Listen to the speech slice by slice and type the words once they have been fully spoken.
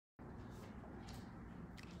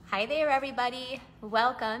Hi there, everybody.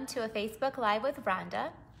 Welcome to a Facebook Live with Rhonda.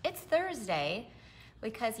 It's Thursday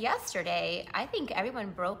because yesterday, I think everyone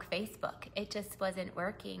broke Facebook. It just wasn't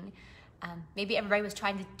working. Maybe everybody was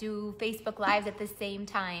trying to do Facebook Lives at the same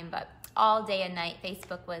time, but all day and night,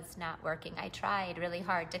 Facebook was not working. I tried really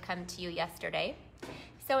hard to come to you yesterday.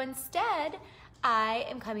 So instead, I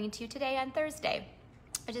am coming to you today on Thursday,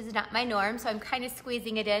 which is not my norm, so I'm kind of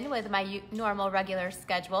squeezing it in with my normal regular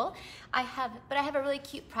schedule. But I have a really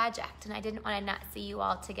cute project, and I didn't want to not see you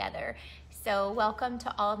all together. So welcome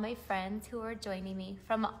to all of my friends who are joining me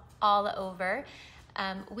from all over.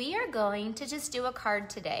 We are going to just do a card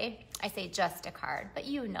today. I say just a card, but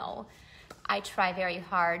you know, I try very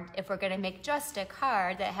hard if we're gonna make just a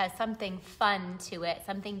card that has something fun to it,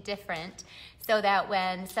 something different, so that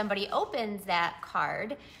when somebody opens that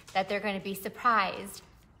card, that they're gonna be surprised.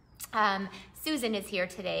 Susan is here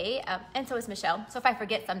today, and so is Michelle. So if I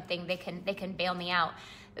forget something, they can bail me out.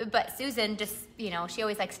 But Susan just, she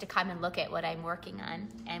always likes to come and look at what I'm working on.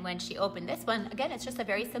 And when she opened this one, again, it's just a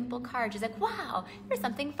very simple card. She's like, wow, there's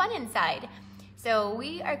something fun inside. So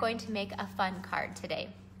we are going to make a fun card today.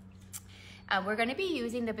 We're going to be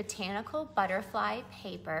using the Botanical Butterfly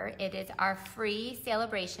paper. It is our free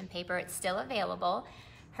celebration paper. It's still available.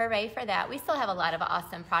 Hooray for that. We still have a lot of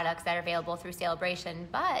awesome products that are available through Celebration,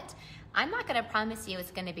 but I'm not going to promise you it's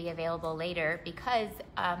going to be available later because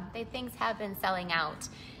things have been selling out,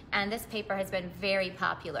 and this paper has been very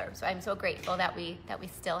popular. So I'm so grateful that we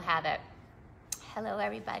still have it. Hello,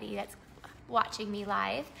 everybody that's watching me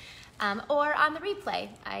live or on the replay.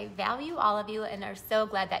 I value all of you and are so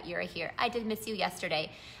glad that you're here. I did miss you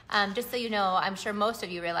yesterday. Just so you know, I'm sure most of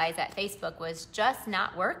you realize that Facebook was just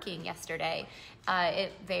not working yesterday.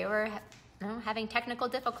 They were having technical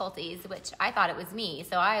difficulties, which I thought it was me.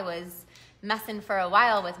 So I was messing for a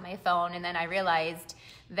while with my phone, and then I realized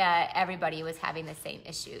that everybody was having the same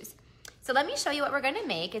issues. So let me show you what we're gonna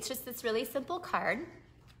make. It's just this really simple card.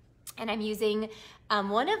 And I'm using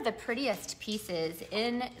one of the prettiest pieces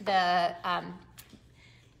in the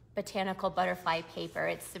Botanical Butterfly paper.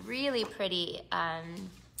 It's really pretty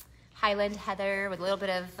Highland Heather with a little bit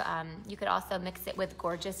of, you could also mix it with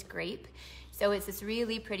Gorgeous Grape. So it's this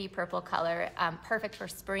really pretty purple color, perfect for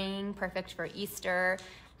spring, perfect for Easter,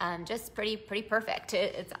 just pretty perfect.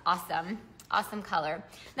 It's awesome, awesome color.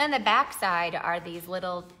 Then the back side are these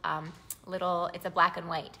little, it's a black and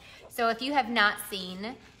white. So if you have not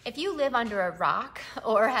seen, if you live under a rock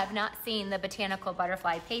or have not seen the Botanical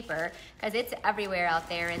Butterfly paper, because it's everywhere out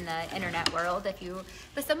there in the internet world,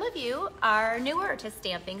 but some of you are newer to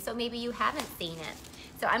stamping, so maybe you haven't seen it.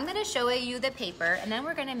 So I'm gonna show you the paper, and then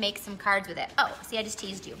we're gonna make some cards with it. Oh, see, I just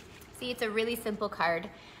teased you. See, it's a really simple card.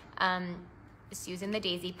 Just using the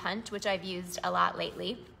Daisy Punch, which I've used a lot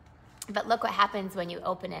lately. But look what happens when you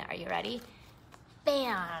open it. Are you ready?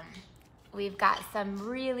 Bam! We've got some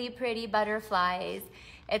really pretty butterflies.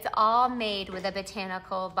 It's all made with a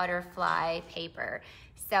Botanical Butterfly paper.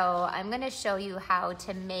 So I'm gonna show you how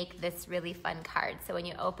to make this really fun card. So when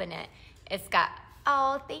you open it, it's got,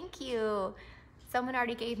 oh, thank you. Someone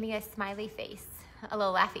already gave me a smiley face, a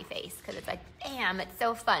little laughy face, because it's like, bam, it's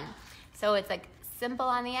so fun. So it's like simple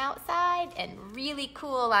on the outside and really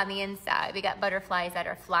cool on the inside. We got butterflies that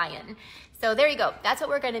are flying. So there you go. That's what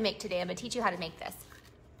we're gonna make today. I'm gonna teach you how to make this.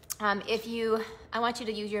 I want you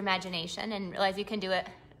to use your imagination and realize you can do it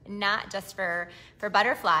not just for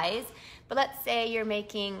butterflies, but let's say you're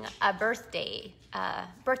making a birthday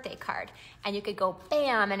card, and you could go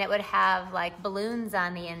bam, and it would have like balloons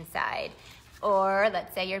on the inside. Or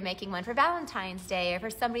let's say you're making one for Valentine's Day or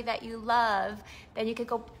for somebody that you love, then you could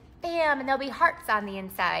go bam, and there'll be hearts on the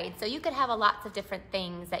inside. So you could have lots of different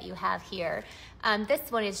things that you have here.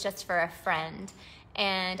 This one is just for a friend.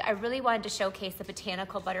 And I really wanted to showcase the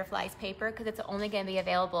Botanical Butterflies paper because it's only going to be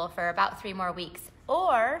available for about 3 more weeks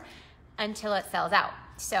or until it sells out.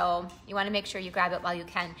 So you want to make sure you grab it while you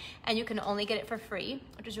can. And you can only get it for free,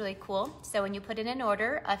 which is really cool. So when you put in an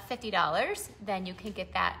order of $50, then you can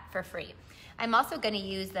get that for free. I'm also going to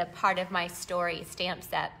use the Part of My Story stamp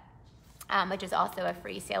set, which is also a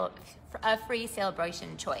free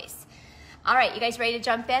celebration choice. All right, you guys ready to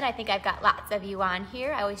jump in? I think I've got lots of you on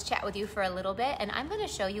here. I always chat with you for a little bit, and I'm gonna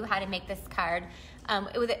show you how to make this card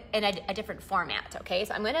in a different format, okay?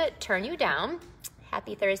 So I'm gonna turn you down.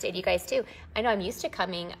 Happy Thursday to you guys too. I know I'm used to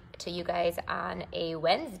coming to you guys on a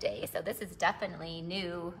Wednesday, so this is definitely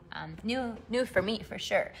new for me, for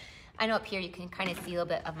sure. I know up here you can kind of see a little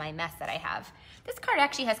bit of my mess that I have. This card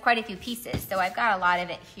actually has quite a few pieces, so I've got a lot of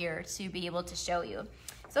it here to be able to show you.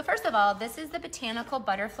 So first of all, this is the Botanical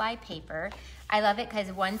Butterfly paper. I love it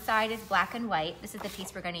because one side is black and white. This is the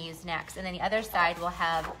piece we're going to use next. And then the other side will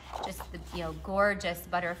have just the gorgeous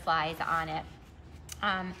butterflies on it.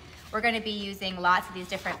 We're going to be using lots of these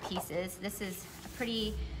different pieces. This is a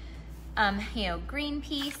pretty green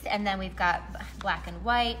piece, and then we've got black and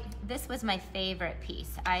white. This was my favorite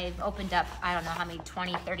piece. I've opened up, I don't know how many,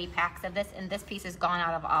 20, 30 packs of this, and this piece is gone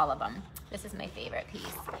out of all of them. This is my favorite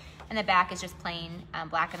piece. And the back is just plain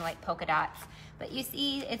black and white polka dots. But you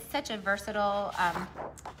see, it's such a versatile,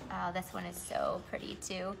 oh, this one is so pretty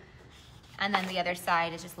too. And then the other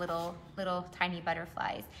side is just little tiny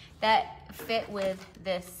butterflies that fit with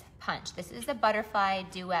this punch. This is a butterfly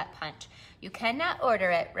duet punch. You cannot order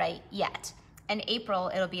it right yet. In April,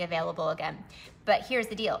 it'll be available again. But here's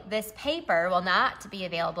the deal. This paper will not be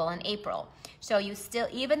available in April. So you still,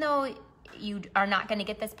 even though you are not gonna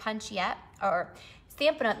get this punch yet, or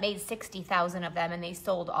Stampin' Up! Made 60,000 of them and they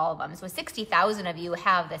sold all of them. So 60,000 of you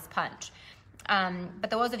have this punch. But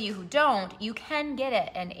those of you who don't, you can get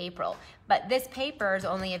it in April. But this paper is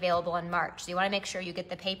only available in March. So you wanna make sure you get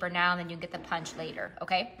the paper now and then you get the punch later,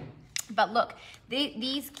 okay? But look,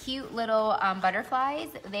 these cute little butterflies,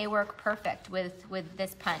 they work perfect with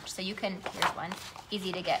this punch. So you can, here's one,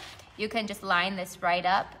 easy to get. You can just line this right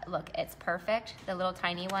up. Look, it's perfect, the little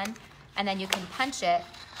tiny one. And then you can punch it,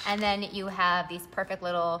 and then you have these perfect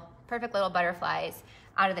little butterflies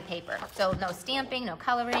out of the paper. So no stamping, no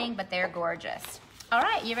coloring, but they're gorgeous. All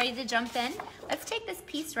right, you ready to jump in? Let's take this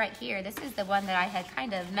piece right here. This is the one that I had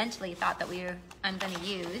kind of mentally thought that I'm gonna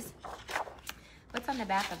use. What's on the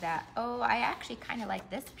back of that? Oh, I actually kind of like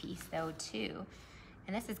this piece though too.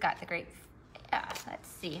 And this has got the great, yeah, let's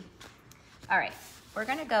see. All right, we're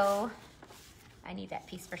gonna go, I need that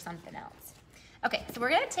piece for something else. Okay, so we're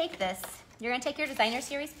gonna take this, you're gonna take your designer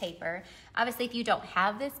series paper. Obviously, if you don't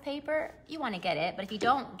have this paper, you wanna get it, but if you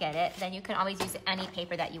don't get it, then you can always use any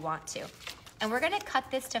paper that you want to. And we're gonna cut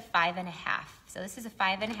this to 5.5. So this is a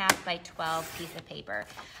 5.5 by 12 piece of paper.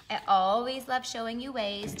 I always love showing you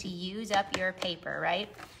ways to use up your paper, right?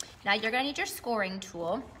 Now you're gonna need your scoring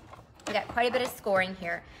tool. We got quite a bit of scoring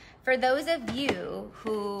here. For those of you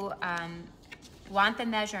who want the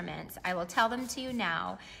measurements, I will tell them to you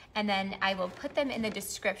now, and then I will put them in the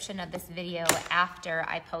description of this video after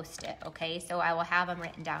I post it, okay? So I will have them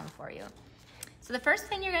written down for you. So the first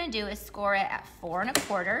thing you're gonna do is score it at 4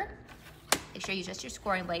 1/4. Make sure you use just your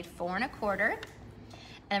scoring blade, 4 1/4. And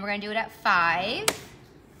then we're gonna do it at 5,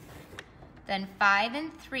 then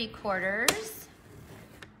 5 3/4,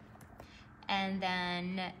 and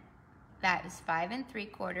then that is 5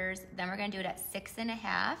 3/4. Then we're gonna do it at 6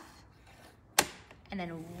 1/2. And then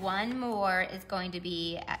one more is going to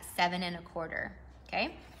be at 7 1/4,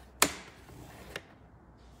 okay?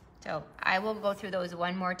 So I will go through those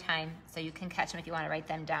one more time so you can catch them if you wanna write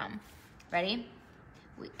them down. Ready?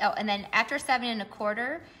 And then after 7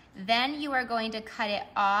 1/4, then you are going to cut it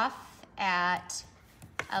off at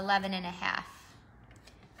 11 1/2.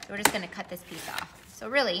 So we're just gonna cut this piece off. So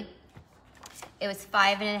really, it was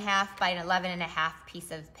 5 1/2 by an 11 1/2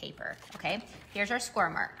 piece of paper, okay? Here's our score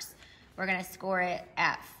marks. We're gonna score it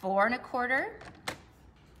at 4 1/4.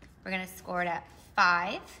 We're gonna score it at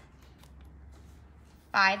 5,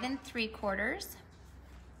 5 3/4,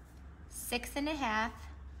 6 1/2,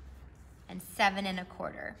 and 7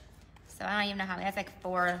 1/4. So I don't even know how many, that's like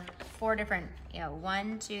four different,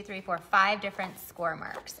 1, 2, 3, 4, 5 different score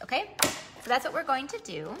marks, okay? So that's what we're going to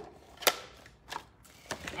do.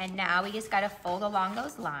 And now we just gotta fold along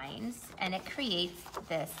those lines, and it creates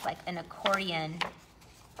this like an accordion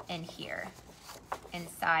in here,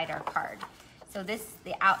 inside our card. So the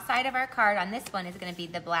outside of our card on this one is gonna be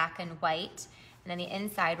the black and white, and then the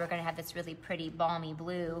inside we're gonna have this really pretty balmy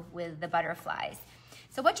blue with the butterflies.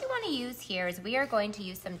 So what you wanna use here is we are going to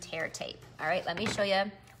use some tear tape. All right, let me show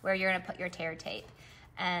you where you're gonna put your tear tape.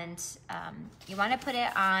 And you wanna put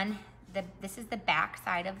it on, this is the back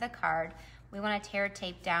side of the card. We wanna tear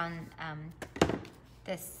tape down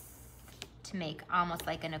this to make almost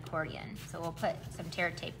like an accordion. So we'll put some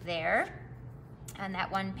tear tape there on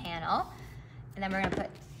that one panel. And then we're gonna put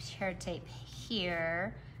tear tape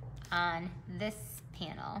here on this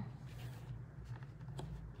panel,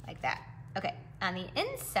 like that. Okay, on the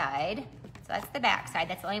inside, so that's the back side,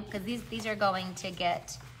 that's only because these are going to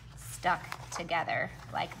get stuck together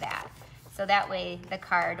like that. So that way the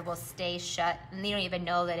card will stay shut and you don't even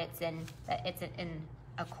know that it's an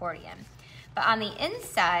accordion. But on the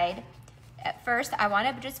inside, at first, I want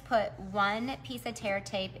to just put one piece of tear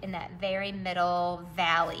tape in that very middle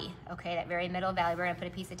valley. Okay, that very middle valley, we're going to put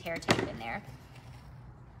a piece of tear tape in there.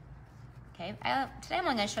 Okay, today I'm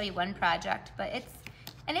only going to show you one project, but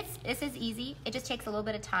And this is easy. It just takes a little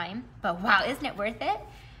bit of time, but wow, isn't it worth it?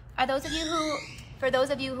 For those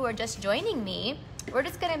of you who are just joining me, we're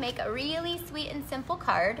just gonna make a really sweet and simple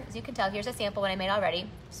card. As you can tell, here's a sample one I made already.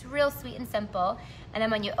 It's real sweet and simple. And then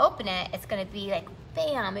when you open it, it's gonna be like,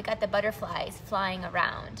 bam, we got the butterflies flying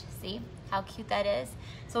around. See how cute that is?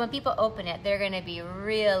 So when people open it, they're gonna be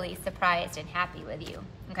really surprised and happy with you,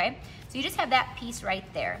 okay? So you just have that piece right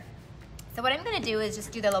there. So what I'm gonna do is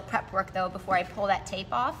just do the little prep work though before I pull that tape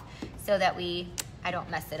off so that I don't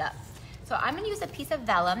mess it up. So I'm gonna use a piece of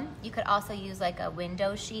vellum. You could also use like a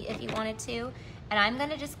window sheet if you wanted to. And I'm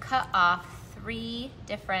gonna just cut off three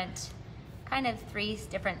different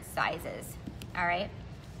sizes, all right?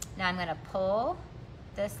 Now I'm gonna pull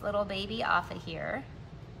this little baby off of here,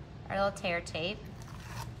 our little tear tape.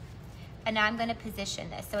 And now I'm gonna position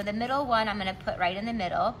this. So the middle one I'm gonna put right in the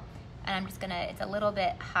middle, and I'm just gonna, it's a little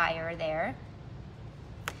bit higher there.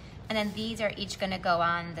 And then these are each gonna go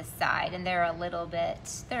on the side, and they're a little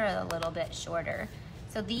bit shorter.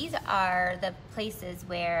 So these are the places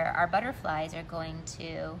where our butterflies are going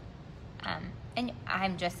to, and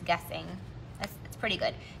I'm just guessing, that's pretty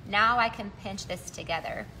good. Now I can pinch this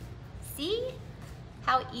together. See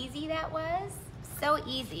how easy that was? So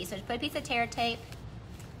easy. So just put a piece of tear tape,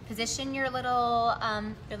 position your little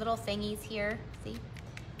thingies here, see?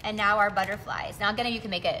 And now our butterflies. Now again, you can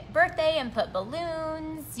make it birthday and put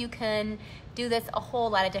balloons. You can do this a whole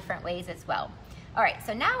lot of different ways as well. All right,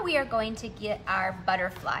 so now we are going to get our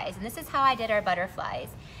butterflies, and this is how I did our butterflies.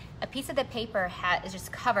 A piece of the paper is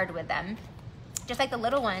just covered with them. Just like the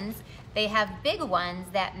little ones, they have big ones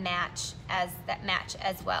that match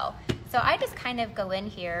as well. So I just kind of go in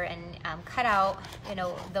here and cut out,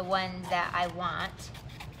 the ones that I want.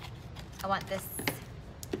 I want this,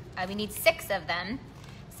 we need 6 of them.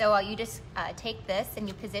 So you just take this and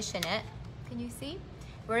you position it. Can you see?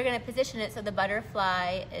 We're gonna position it so the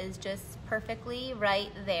butterfly is just perfectly right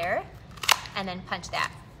there, and then punch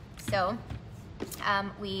that. So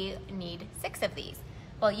we need 6 of these.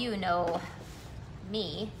 Well, you know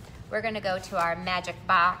me. We're gonna go to our magic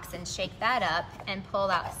box and shake that up and pull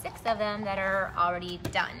out 6 of them that are already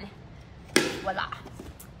done. Voila.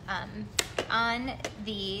 On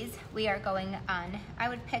these, we are going on, I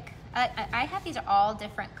would pick, I have these all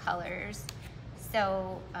different colors.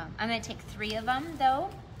 So I'm gonna take 3 of them though,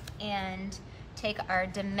 and take our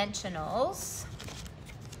dimensionals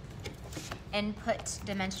and put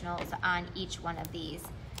dimensionals on each one of these.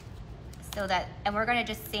 So that, and we're gonna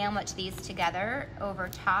just sandwich these together over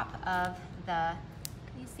top of the,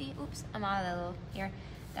 can you see? Oops, I'm out of the little, here.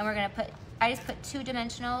 Then we're gonna I just put 2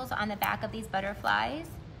 dimensionals on the back of these butterflies,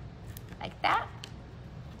 like that.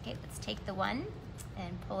 Okay, let's take the one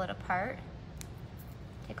and pull it apart.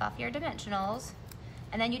 Take off your dimensionals.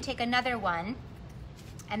 And then you take another one,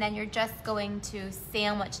 and then you're just going to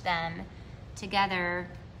sandwich them together.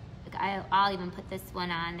 I'll even put this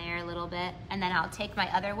one on there a little bit, and then I'll take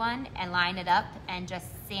my other one and line it up and just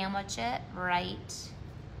sandwich it right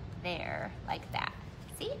there, like that.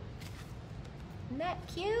 See? Isn't that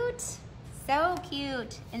cute? So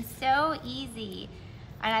cute and so easy.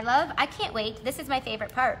 And I can't wait. This is my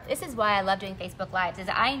favorite part. This is why I love doing Facebook Lives, is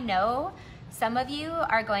I know some of you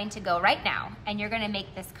are going to go right now and you're gonna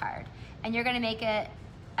make this card, and you're gonna make it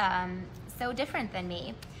so different than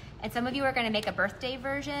me. And some of you are gonna make a birthday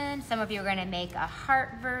version. Some of you are gonna make a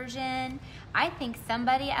heart version. I think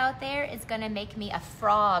somebody out there is gonna make me a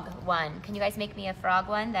frog one. Can you guys make me a frog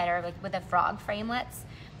one that are with the frog framelets?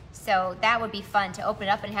 So that would be fun to open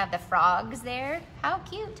it up and have the frogs there. How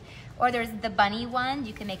cute. Or there's the bunny one.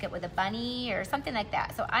 You can make it with a bunny or something like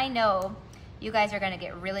that. So I know you guys are gonna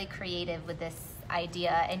get really creative with this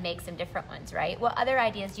idea and make some different ones, right? What other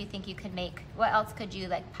ideas do you think you could make? What else could you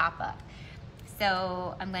like pop up?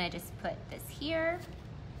 So I'm gonna just put this here.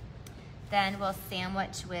 Then we'll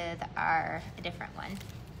sandwich with a different one.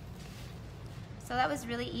 So that was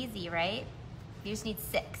really easy, right? You just need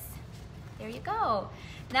 6. There you go.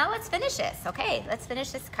 Now let's finish this. Okay, let's finish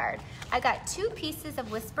this card. I got 2 pieces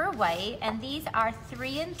of Whisper White, and these are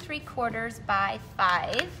 3 3/4 by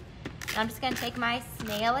 5. And I'm just gonna take my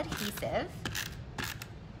snail adhesive,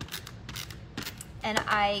 and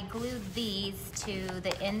I glued these to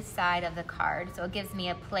the inside of the card, so it gives me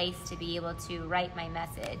a place to be able to write my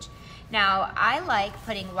message. Now, I like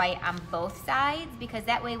putting white on both sides, because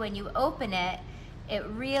that way when you open it,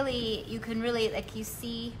 you can really, like, can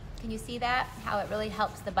you see that? How it really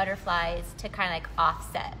helps the butterflies to kind of like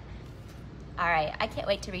offset. All right, I can't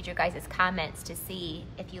wait to read your guys' comments to see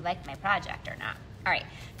if you like my project or not. All right,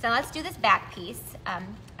 so let's do this back piece.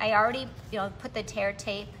 I already put the tear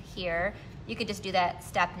tape here. You could just do that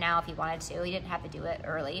step now if you wanted to. You didn't have to do it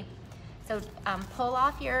early. So pull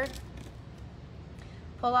off your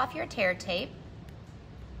tear tape.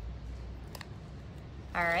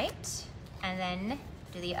 All right, and then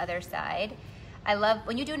do the other side. I love,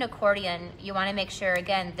 when you do an accordion, you wanna make sure,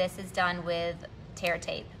 again, this is done with tear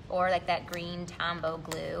tape or like that green Tombow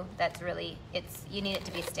glue. That's really, you need it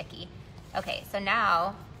to be sticky. Okay, so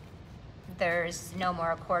now there's no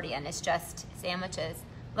more accordion, it's just sandwiches.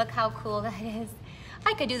 Look how cool that is.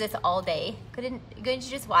 I could do this all day. Couldn't you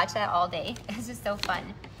just watch that all day? It's just so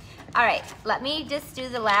fun. All right, let me just do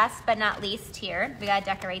the last but not least here. We gotta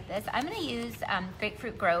decorate this. I'm gonna use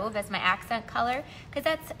Grapefruit Grove as my accent color because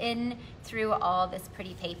that's in through all this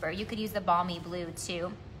pretty paper. You could use the Balmy Blue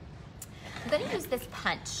too. I'm gonna use this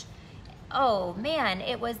punch. Oh man,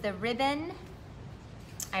 it was the ribbon.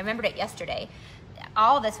 I remembered it yesterday.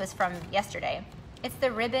 All this was from yesterday. It's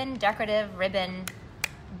the ribbon, decorative ribbon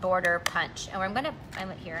border punch. And I'm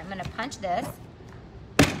gonna punch this.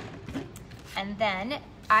 And then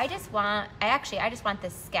I just want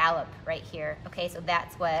this scallop right here. Okay, so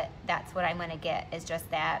that's what I'm gonna get, is just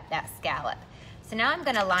that scallop. So now I'm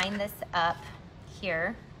gonna line this up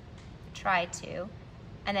here, try to,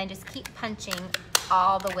 and then just keep punching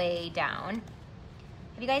all the way down.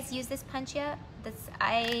 Have you guys used this punch yet?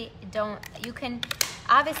 You can,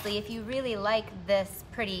 obviously, if you really like this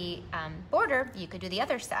pretty border, you could do the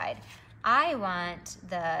other side. I want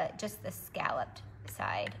just the scalloped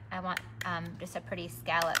side. I want just a pretty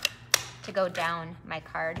scallop to go down my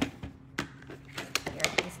card. Here,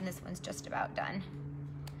 this one's just about done.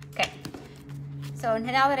 Okay, so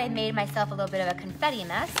now that I made myself a little bit of a confetti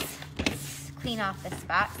mess, let's clean off this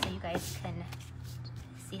spot so you guys can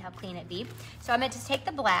see how clean it be. So I'm going to just take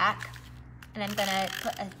the black and I'm gonna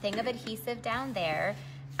put a thing of adhesive down there,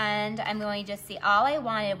 and I'm going to just see, all I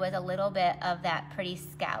wanted was a little bit of that pretty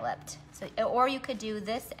scalloped. So, or you could do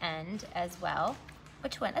this end as well.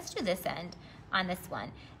 Which one? Let's do this end on this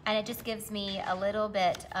one. And it just gives me a little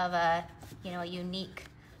bit of a, unique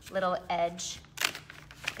little edge.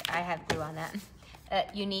 I have glue on that. A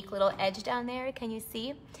unique little edge down there, can you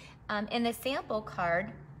see? In the sample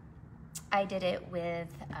card, I did it with,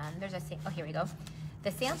 oh, here we go. The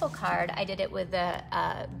sample card, I did it with the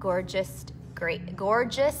Gorgeous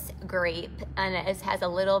Grape, and it has a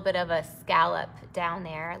little bit of a scallop down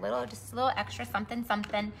there, just a little extra something.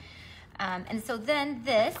 And so then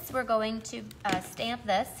this, we're going to stamp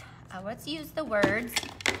this. Let's use the words,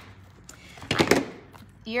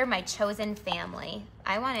 "You're my chosen family."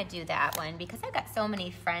 I want to do that one because I've got so many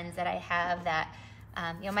friends that I have that,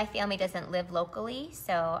 my family doesn't live locally,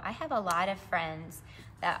 so I have a lot of friends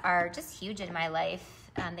that are just huge in my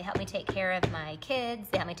life. They help me take care of my kids,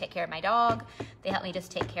 they help me take care of my dog, they help me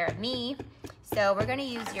just take care of me. So we're gonna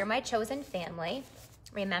use "You're my chosen family."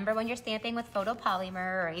 Remember, when you're stamping with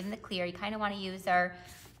photopolymer or even the clear, you kind of want to use their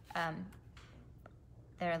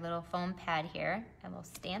little foam pad here, and we'll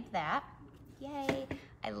stamp that. Yay!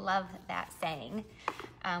 I love that saying.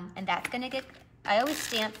 And that's gonna get, I always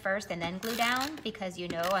stamp first and then glue down because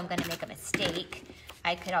I'm gonna make a mistake.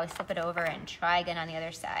 I could always flip it over and try again on the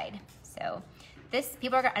other side. So this,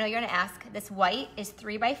 I know you're gonna ask, this white is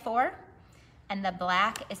 3 by 4 and the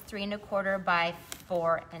black is 3 1/4 by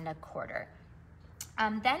 4 1/4.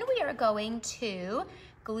 Then we are going to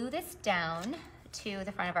glue this down to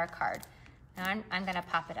the front of our card. Now I'm gonna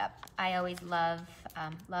pop it up. I always love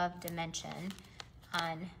dimension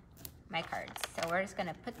on my cards. So we're just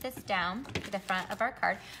gonna put this down to the front of our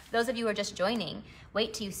card. Those of you who are just joining,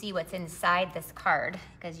 wait till you see what's inside this card,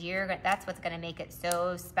 because that's what's gonna make it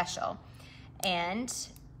so special. And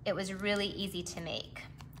it was really easy to make.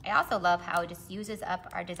 I also love how it just uses up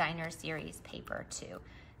our designer series paper too.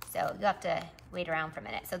 So you'll have to wait around for a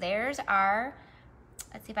minute. So there's our,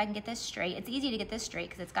 let's see if I can get this straight. It's easy to get this straight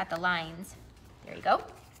because it's got the lines. There you go.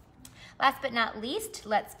 Last but not least,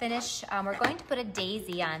 let's finish. We're going to put a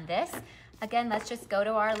daisy on this. Again, let's just go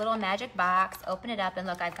to our little magic box, open it up, and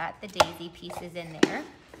look, I've got the daisy pieces in there.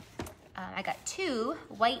 I got 2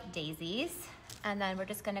 white daisies, and then we're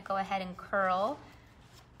just gonna go ahead and curl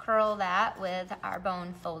that with our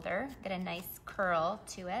bone folder, get a nice curl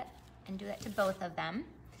to it, and do that to both of them.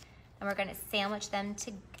 And we're gonna sandwich them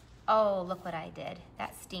to, oh, look what I did.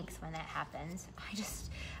 That stinks when that happens.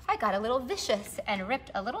 I got a little vicious and ripped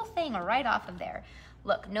a little thing right off of there.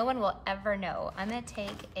 Look, no one will ever know. I'm gonna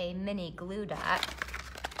take a mini glue dot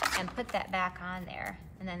and put that back on there.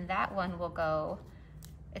 And then that one will go,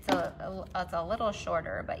 it's a little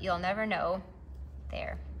shorter, but you'll never know.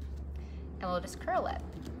 There. And we'll just curl it.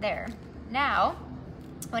 There. Now,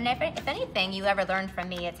 if anything you ever learned from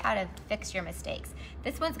me, it's how to fix your mistakes.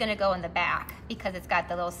 This one's gonna go in the back because it's got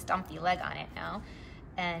the little stumpy leg on it now.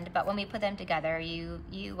 But when we put them together, you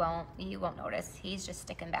won't notice. He's just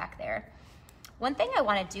sticking back there. One thing I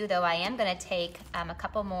want to do though, I am going to take a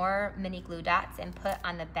couple more mini glue dots and put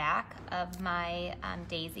on the back of my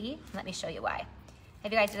daisy. Let me show you why.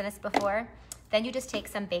 Have you guys done this before? Then you just take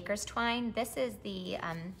some baker's twine. This is the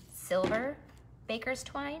silver baker's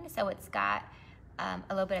twine, so it's got a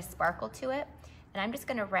little bit of sparkle to it. And I'm just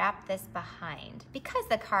going to wrap this behind. Because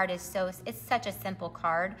the card is it's such a simple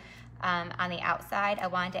card on the outside, I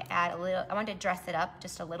wanted to add I wanted to dress it up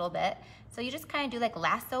just a little bit. So you just kind of do like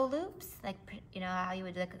lasso loops, like, you know, how you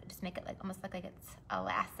would just make it like almost look like it's a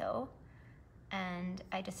lasso. And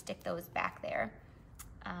I just stick those back there.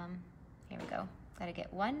 Here we go. Gotta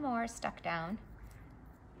get one more stuck down.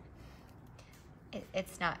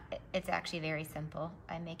 It's actually very simple.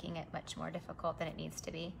 I'm making it much more difficult than it needs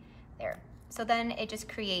to be. There. So then it just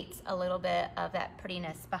creates a little bit of that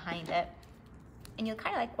prettiness behind it. And you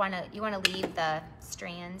kind of like wanna leave the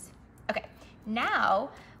strands. Okay, now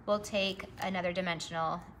we'll take another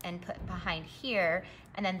dimensional and put behind here,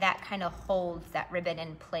 and then that kind of holds that ribbon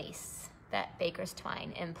in place, that baker's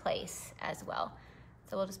twine in place as well.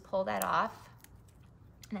 So we'll just pull that off,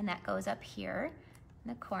 and then that goes up here in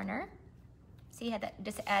the corner. See how that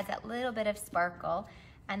just adds that little bit of sparkle.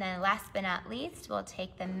 And then last but not least, we'll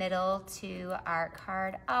take the middle to our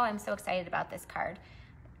card. Oh, I'm so excited about this card.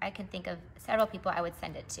 I can think of several people I would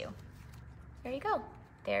send it to. There you go.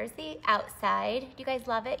 There's the outside. Do you guys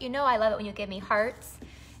love it? You know I love it when you give me hearts.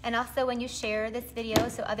 And also when you share this video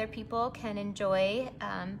so other people can enjoy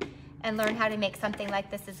and learn how to make something like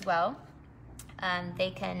this as well.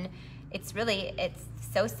 It's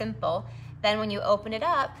so simple. Then when you open it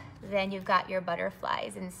up, then you've got your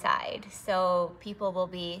butterflies inside. So people will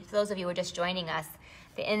be, for those of you who are just joining us,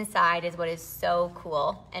 the inside is what is so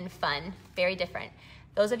cool and fun, very different.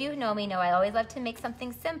 Those of you who know me know I always love to make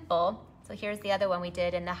something simple. So here's the other one we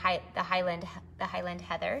did in the Highland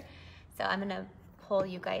Heather. So I'm gonna pull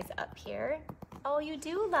you guys up here. Oh, you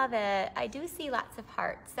do love it. I do see lots of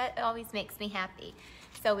hearts. That always makes me happy.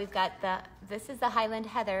 So we've got this is the Highland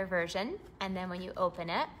Heather version. And then when you open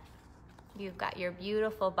it, you've got your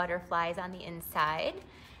beautiful butterflies on the inside.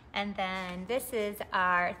 And then this is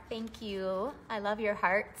our thank you. I love your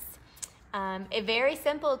hearts. Very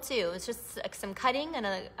simple too. It's just like some cutting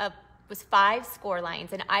and was 5 score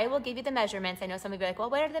lines, and I will give you the measurements. I know some of you are like, well,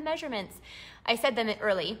 what are the measurements? I said them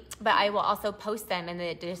early, but I will also post them in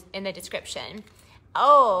the description.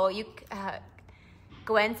 Oh,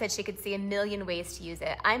 Gwen said she could see a million ways to use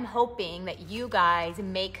it. I'm hoping that you guys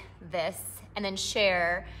make this and then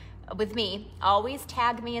share with me. Always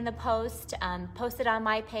tag me in the post, post it on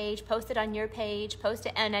my page, post it on your page, post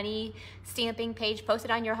it on any stamping page, post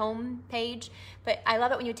it on your home page. But I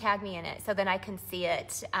love it when you tag me in it so then I can see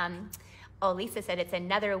it. Oh, Lisa said it's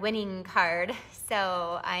another winning card.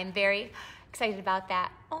 So I'm very excited about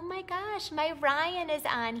that. Oh my gosh, my Ryan is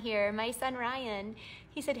on here, my son Ryan.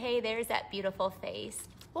 He said, hey, there's that beautiful face.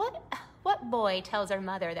 What boy tells her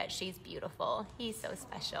mother that she's beautiful? He's so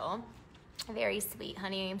special. Very sweet,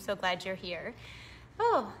 honey. I'm so glad you're here.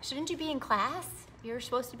 Oh, shouldn't you be in class? You're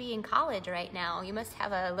supposed to be in college right now. You must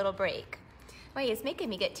have a little break. Wait, it's making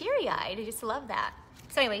me get teary-eyed. I just love that.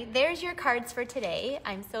 So anyway, there's your cards for today.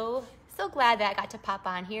 I'm so glad that I got to pop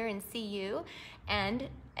on here and see you. And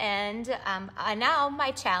now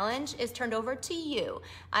my challenge is turned over to you.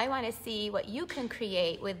 I want to see what you can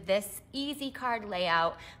create with this easy card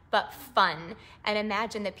layout, but fun. And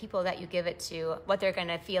imagine the people that you give it to, what they're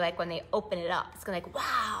gonna feel like when they open it up. It's gonna like,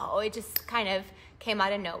 wow, it just kind of came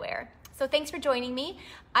out of nowhere. So thanks for joining me.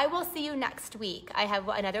 I will see you next week. I have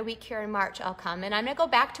another week here in March I'll come, and I'm gonna go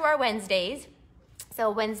back to our Wednesdays.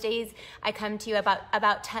 So Wednesdays, I come to you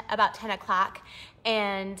about 10 o'clock.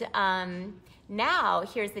 And now,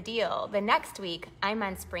 here's the deal. The next week, I'm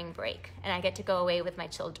on spring break, and I get to go away with my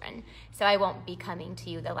children. So I won't be coming to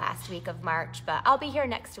you the last week of March, but I'll be here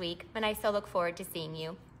next week, and I so look forward to seeing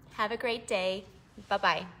you. Have a great day.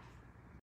 Bye-bye.